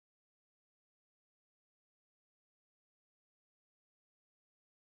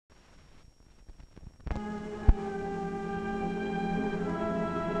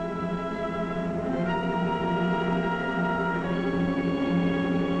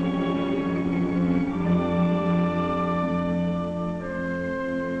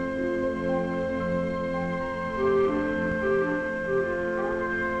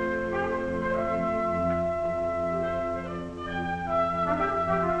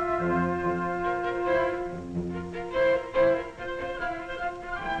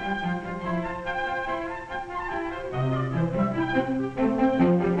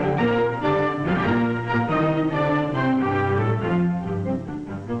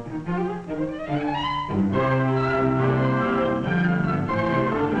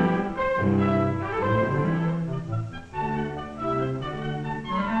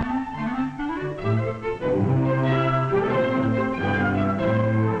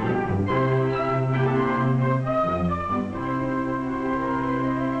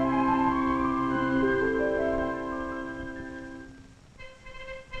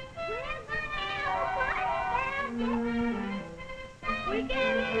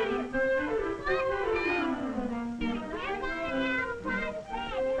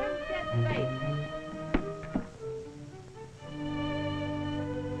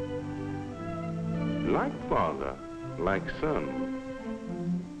Like father, like son.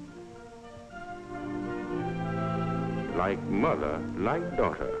 Like mother, like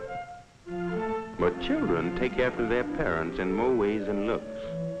daughter. But children take after their parents in more ways than looks.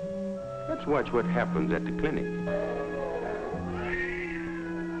 Let's watch what happens at the clinic.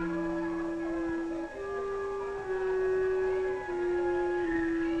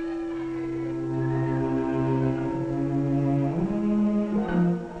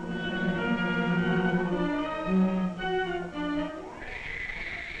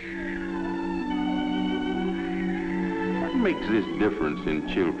 What makes this difference in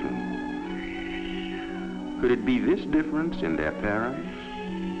children? Could it be this difference in their parents?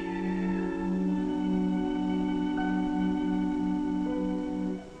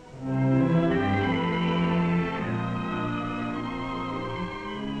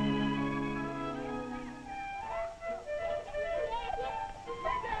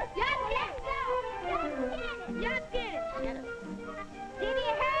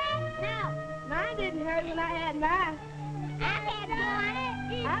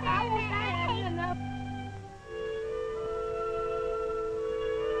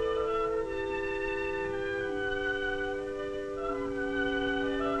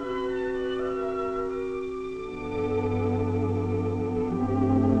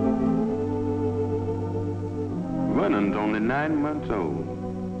 Vernon's only 9 months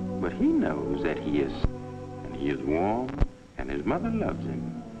old, but he knows that he is, and he is warm, and his mother loves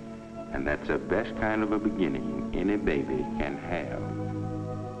him. And that's the best kind of a beginning any baby can have.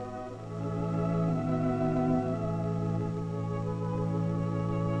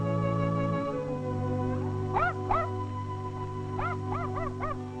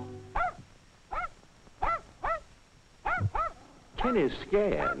 Ken is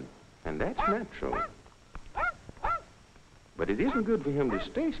scared, and that's natural. But it isn't good for him to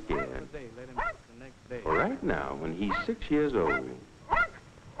stay scared. For right now, when he's 6 years old,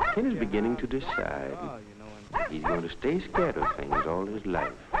 Ken is beginning to decide that he's going to stay scared of things all his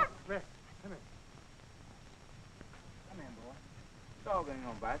life. Come here, boy. Dog ain't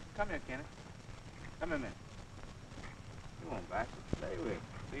gonna bite you. Come here, Kenny. Come here, man. He won't bite you. Stay with him.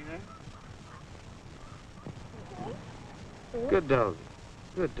 See that? Good dog.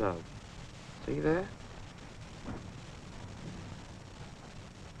 Good dog. See that?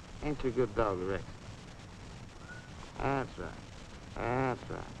 Ain't you a good dog, Rex? That's right. That's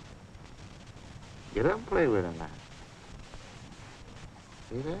right. Get up and play with him now.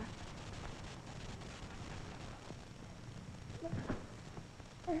 See that?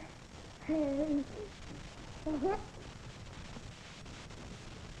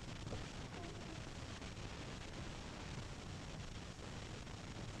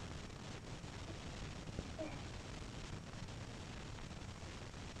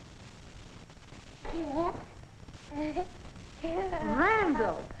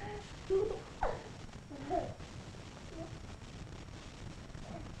 Randall!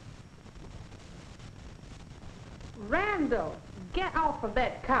 Randall, get off of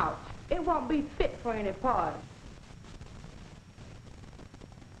that couch. It won't be fit for any party.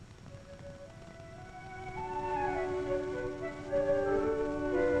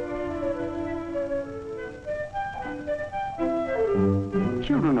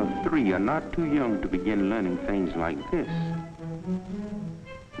 Children of 3 are not too young to begin learning things like this.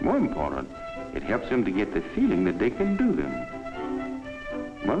 More important, it helps them to get the feeling that they can do them.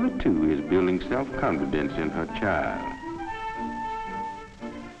 Mother, too, is building self-confidence in her child.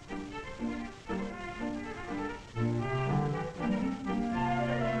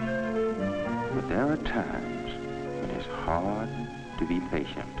 But there are times when it's hard to be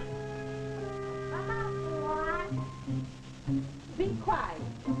patient. Be quiet.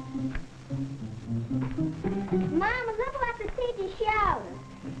 Mama, look what the teacher showed us.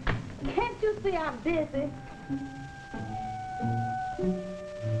 Can't you see I'm busy?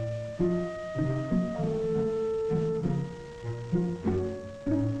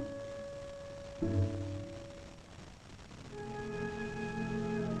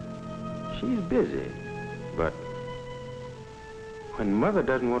 She's busy, but when Mother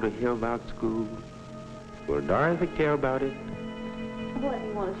doesn't want to hear about school, will Dorothy care about it? What do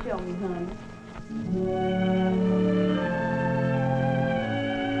you want to show me, honey?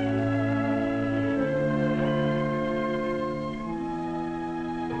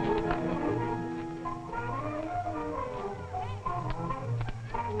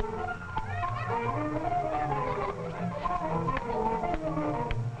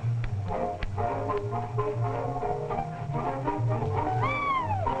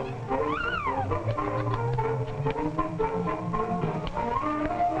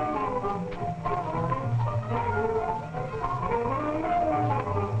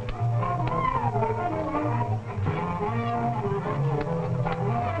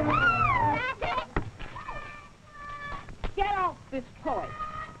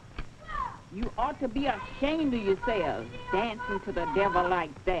 to be ashamed of yourselves, dancing to the devil like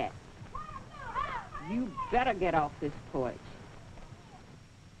that. You better get off this porch.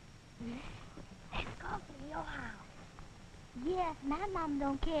 Let's go to your house. Yes, my mom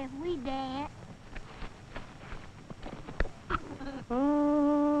don't care if we dance.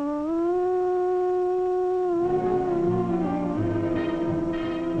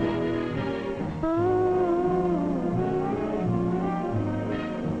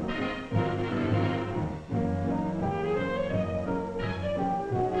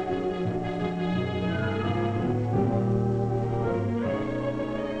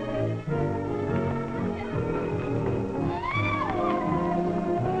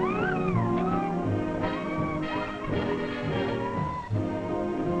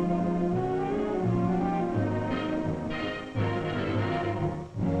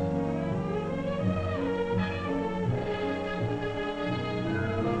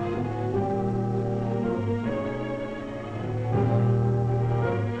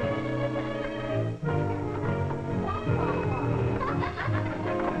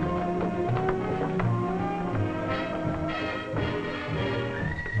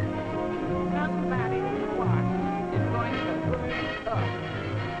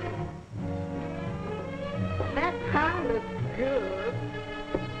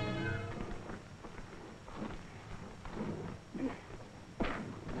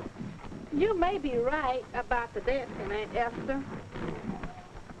 You may be right about the dancing, Aunt Esther.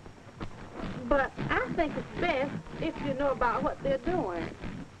 But I think it's best if you know about what they're doing.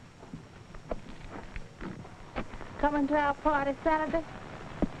 Coming to our party Saturday?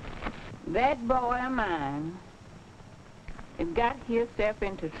 That boy of mine has got himself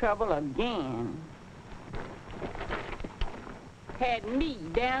into trouble again. Had me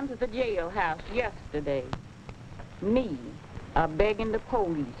down to the jailhouse yesterday. Me begging the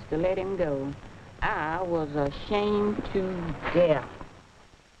police to let him go. I was ashamed to death.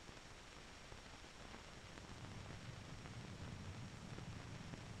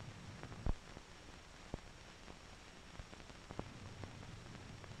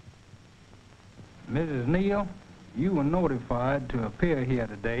 Mrs. Neal, you were notified to appear here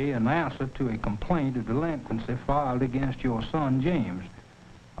today in answer to a complaint of delinquency filed against your son, James.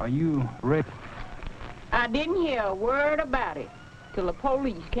 Are you ready? I didn't hear a word about it till the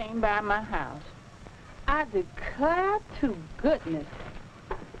police came by my house. I declare to goodness.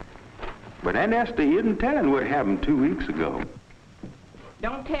 But Aunt Esther isn't telling what happened 2 weeks ago.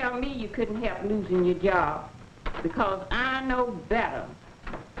 Don't tell me you couldn't help losing your job, because I know better.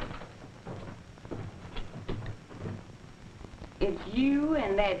 It's you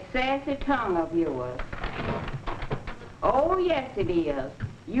and that sassy tongue of yours. Oh, yes, it is.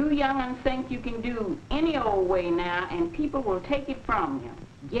 You young'uns think you can do any old way now, and people will take it from you.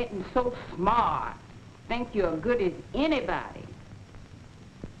 Getting so smart. Think you're good as anybody.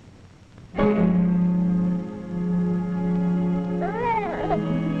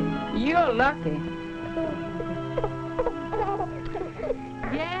 You're lucky.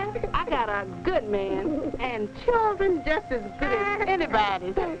 Yes, I got a good man, and children just as good as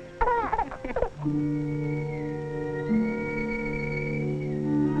anybody's.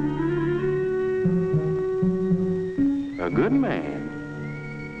 A good man.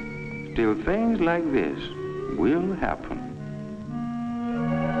 Still, things like this will happen.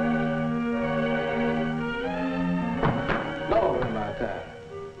 Lord, my time.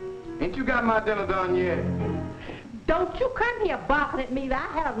 Ain't you got my dinner done yet? Don't you come here barking at me. I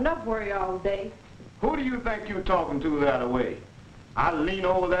had enough worry all day. Who do you think you're talking to that way? I lean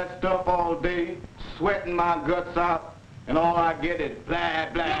over that stuff all day, sweating my guts out, and all I get is blah,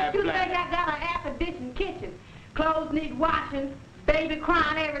 blah, Yes, you blah. think I got an air-conditioned kitchen. Clothes need washing, baby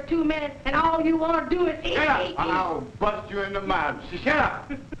crying every 2 minutes, and all you want to do is eat. Shut up! eat. I'll bust you in the mouth. Shut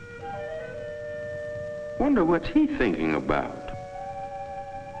up! Wonder what's he thinking about.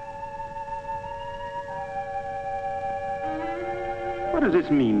 What does this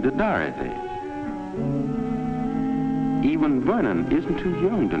mean to Dorothy? Even Vernon isn't too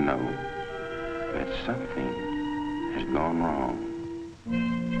young to know that something has gone wrong.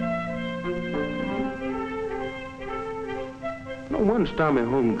 No one stormy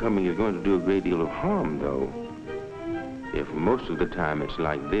homecoming is going to do a great deal of harm, though, if most of the time it's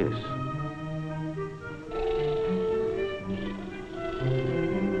like this.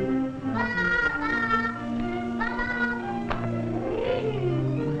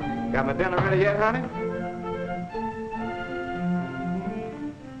 Got my dinner ready yet, honey?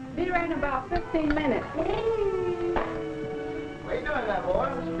 Be ready in about 15 minutes. What are you doing there, boy?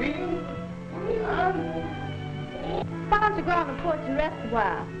 Speeding? Huh? Why don't you go out on the porch and rest a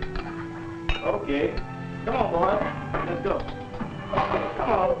while? Okay. Come on, boy. Let's go. Okay,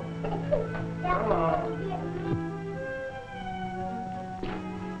 come on. Come on.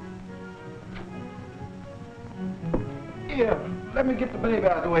 Yeah, let me get the baby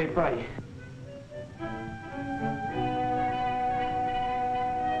out of the way for you.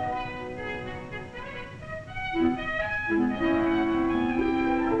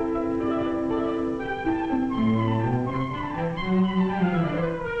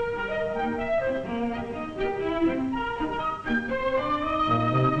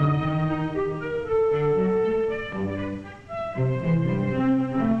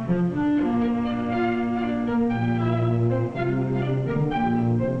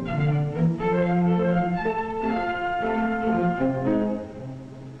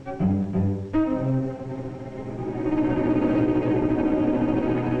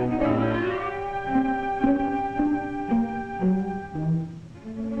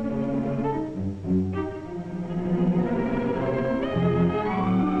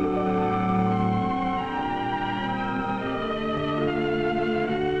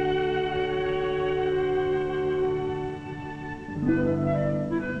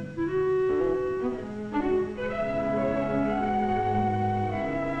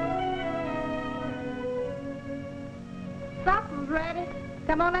 Supper's ready.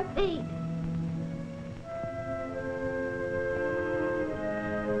 Come on, let's eat.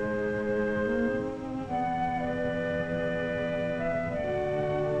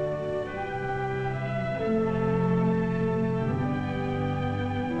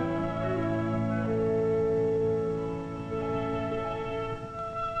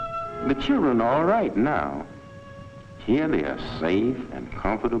 The children are all right now. Here they are safe and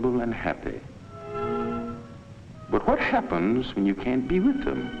comfortable and happy. But what happens when you can't be with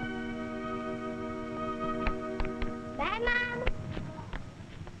them? Bye, Mom.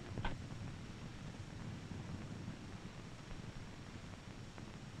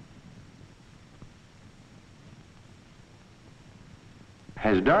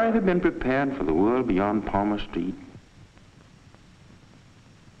 Has Dorothy been prepared for the world beyond Palmour Street?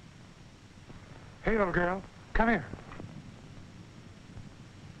 Hey, little girl, come here.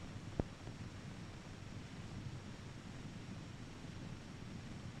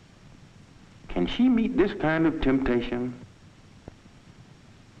 Can she meet this kind of temptation?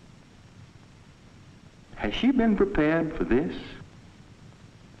 Has she been prepared for this?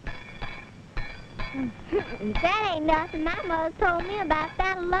 That ain't nothing. My mother told me about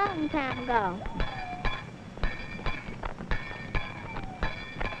that a long time ago.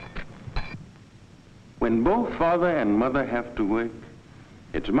 When both father and mother have to work,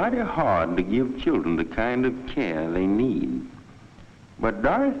 it's mighty hard to give children the kind of care they need. But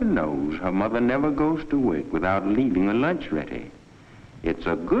Dorothy knows her mother never goes to work without leaving her lunch ready. It's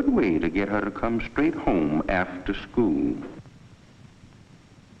a good way to get her to come straight home after school.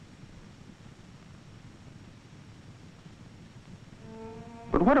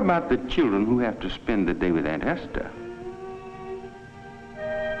 But what about the children who have to spend the day with Aunt Esther?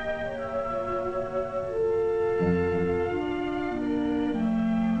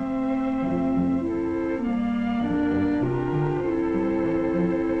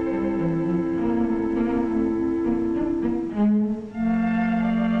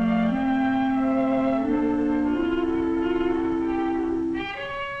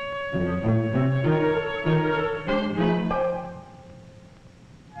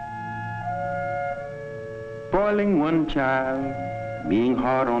 Spoiling one child, being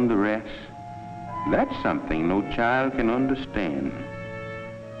hard on the rest, that's something no child can understand.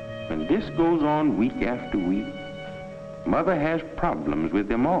 When this goes on week after week, mother has problems with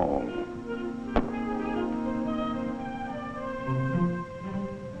them all.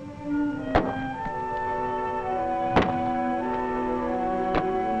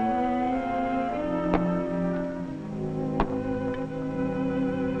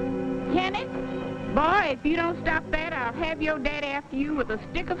 Kenneth, boy, if you don't stop that, I'll have your dad after you with a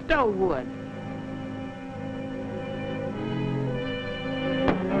stick of stove wood.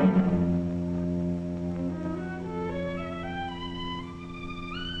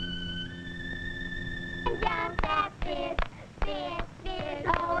 Jump that fish, fish, fish,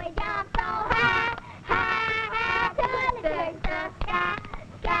 oh, it jumped so high, high, high, to the sky,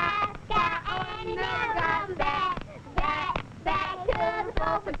 sky, sky, and it never comes back, back, back to the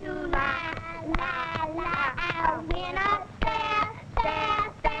sofa to lie, lie, lie, I've been upstairs,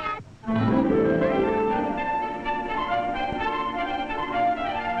 stairs, stairs.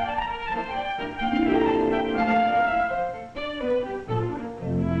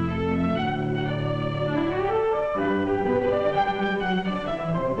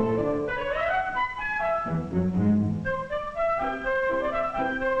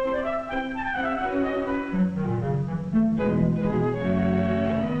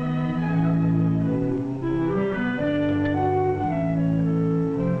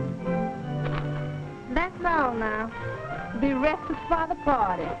 breakfast for the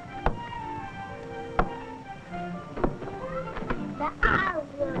party.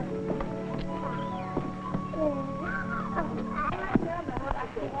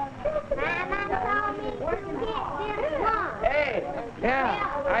 Hey, yeah,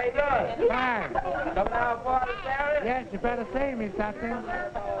 how you doing? Fine. Coming out for the Saturday? Yes, you better save me something.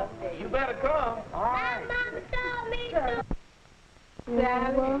 You better come. All right.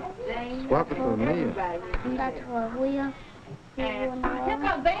 Swap it for me. That's what we are. Here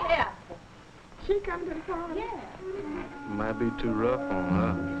comes Aunt She comes to the party. Yeah. Might be too rough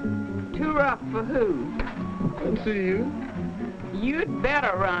on Too rough for who? her. Couldn't see you. You'd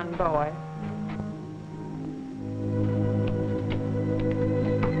better run, boy.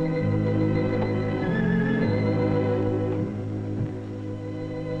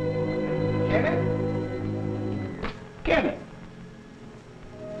 Kenny,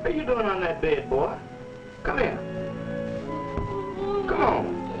 what are you doing on that bed, boy? Come here. Come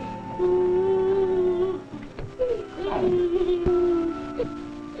on.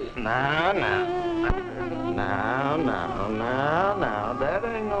 Now, that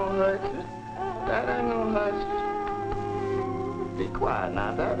ain't gonna hurt you. That ain't gonna hurt you. Be quiet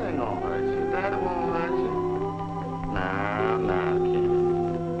now, that ain't gonna hurt you. That won't hurt you. Now, Kenny.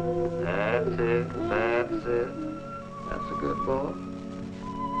 That's it. That's a good boy.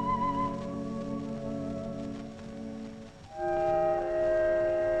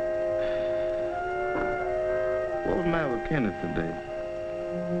 What was the matter with Kenneth today?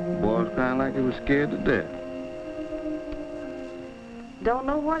 The boy was crying like he was scared to death. Don't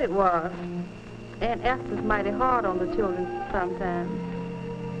know what it was. Aunt Esther's mighty hard on the children sometimes.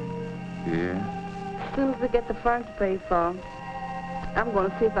 Yeah? As soon as we get the furniture paid for, I'm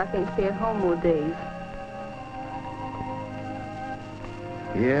going to see if I can stay at home more days.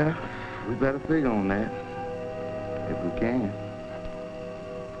 Yeah, we better figure on that. If we can.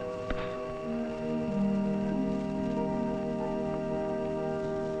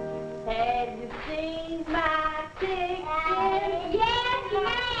 Have you seen my ticket? Yes,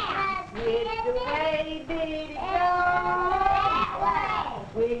 ma'am. Which way did it go? That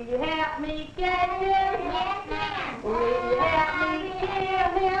way. Will you help me get him? Yes, ma'am. Will you help me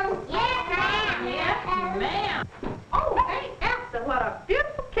kill him? Yes, ma'am. Yes, ma'am. Oh, Aunt Esther, what a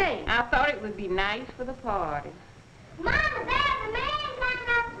beautiful cake. I thought it would be nice for the party. Mama, there's a man coming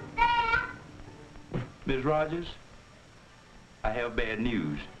up the stairs. Miss Rogers, I have bad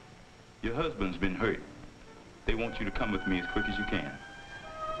news. Your husband's been hurt. They want you to come with me as quick as you can.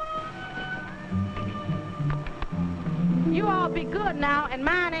 You all be good now and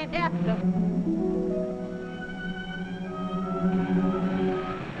mind Aunt Esther.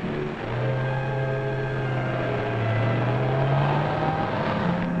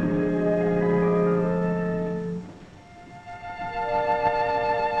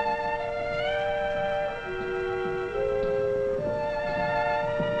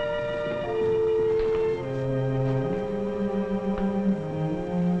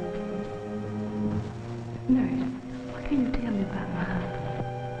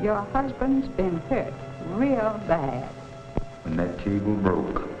 Your husband's been hurt real bad. When that cable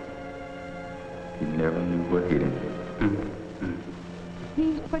broke, he never knew what hit him.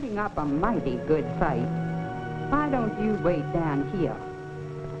 He's putting up a mighty good fight. Why don't you wait down here?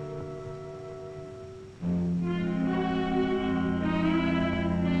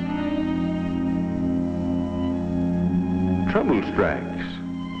 Trouble strikes.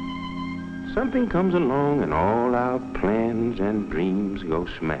 Something comes along and all our plans and dreams go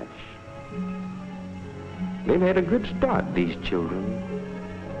smash. They've had a good start, these children.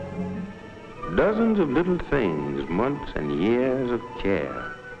 Dozens of little things, months and years of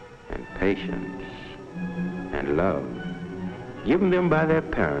care and patience and love given them by their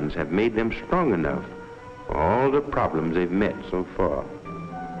parents have made them strong enough for all the problems they've met so far.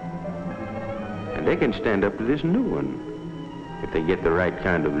 And they can stand up to this new one if they get the right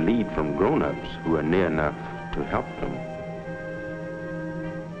kind of lead from grown-ups who are near enough to help them.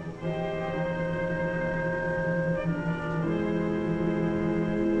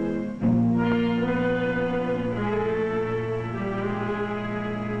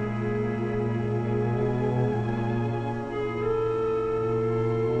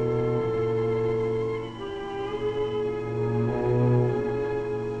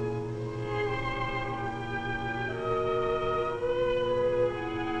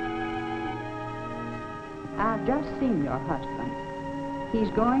 I've just seen your husband. He's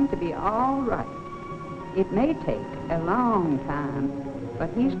going to be all right. It may take a long time, but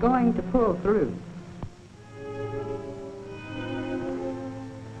he's going to pull through.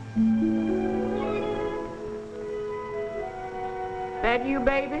 That you,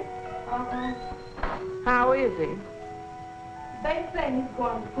 baby? Uh-huh. How is he? They say he's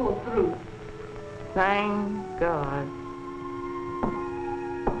going to pull through. Thank God.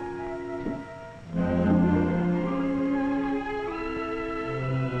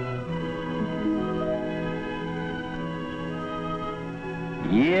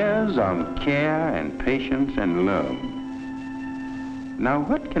 Years of care and patience and love. Now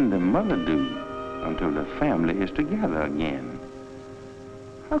what can the mother do until the family is together again?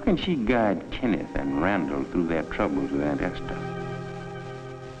 How can she guide Kenneth and Randall through their troubles with Aunt Esther?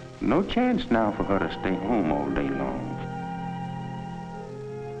 No chance now for her to stay home all day long.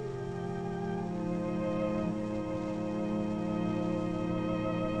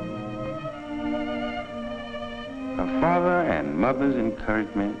 Her father and mother's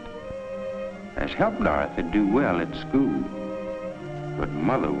encouragement has helped Dorothy do well at school, but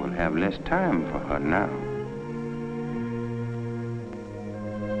mother will have less time for her now.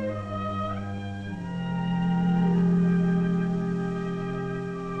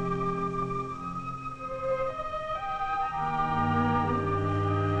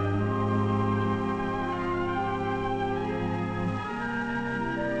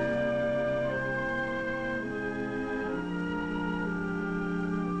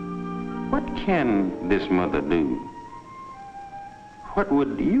 What can this mother do? What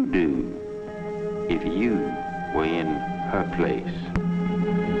would you do if you were in her place?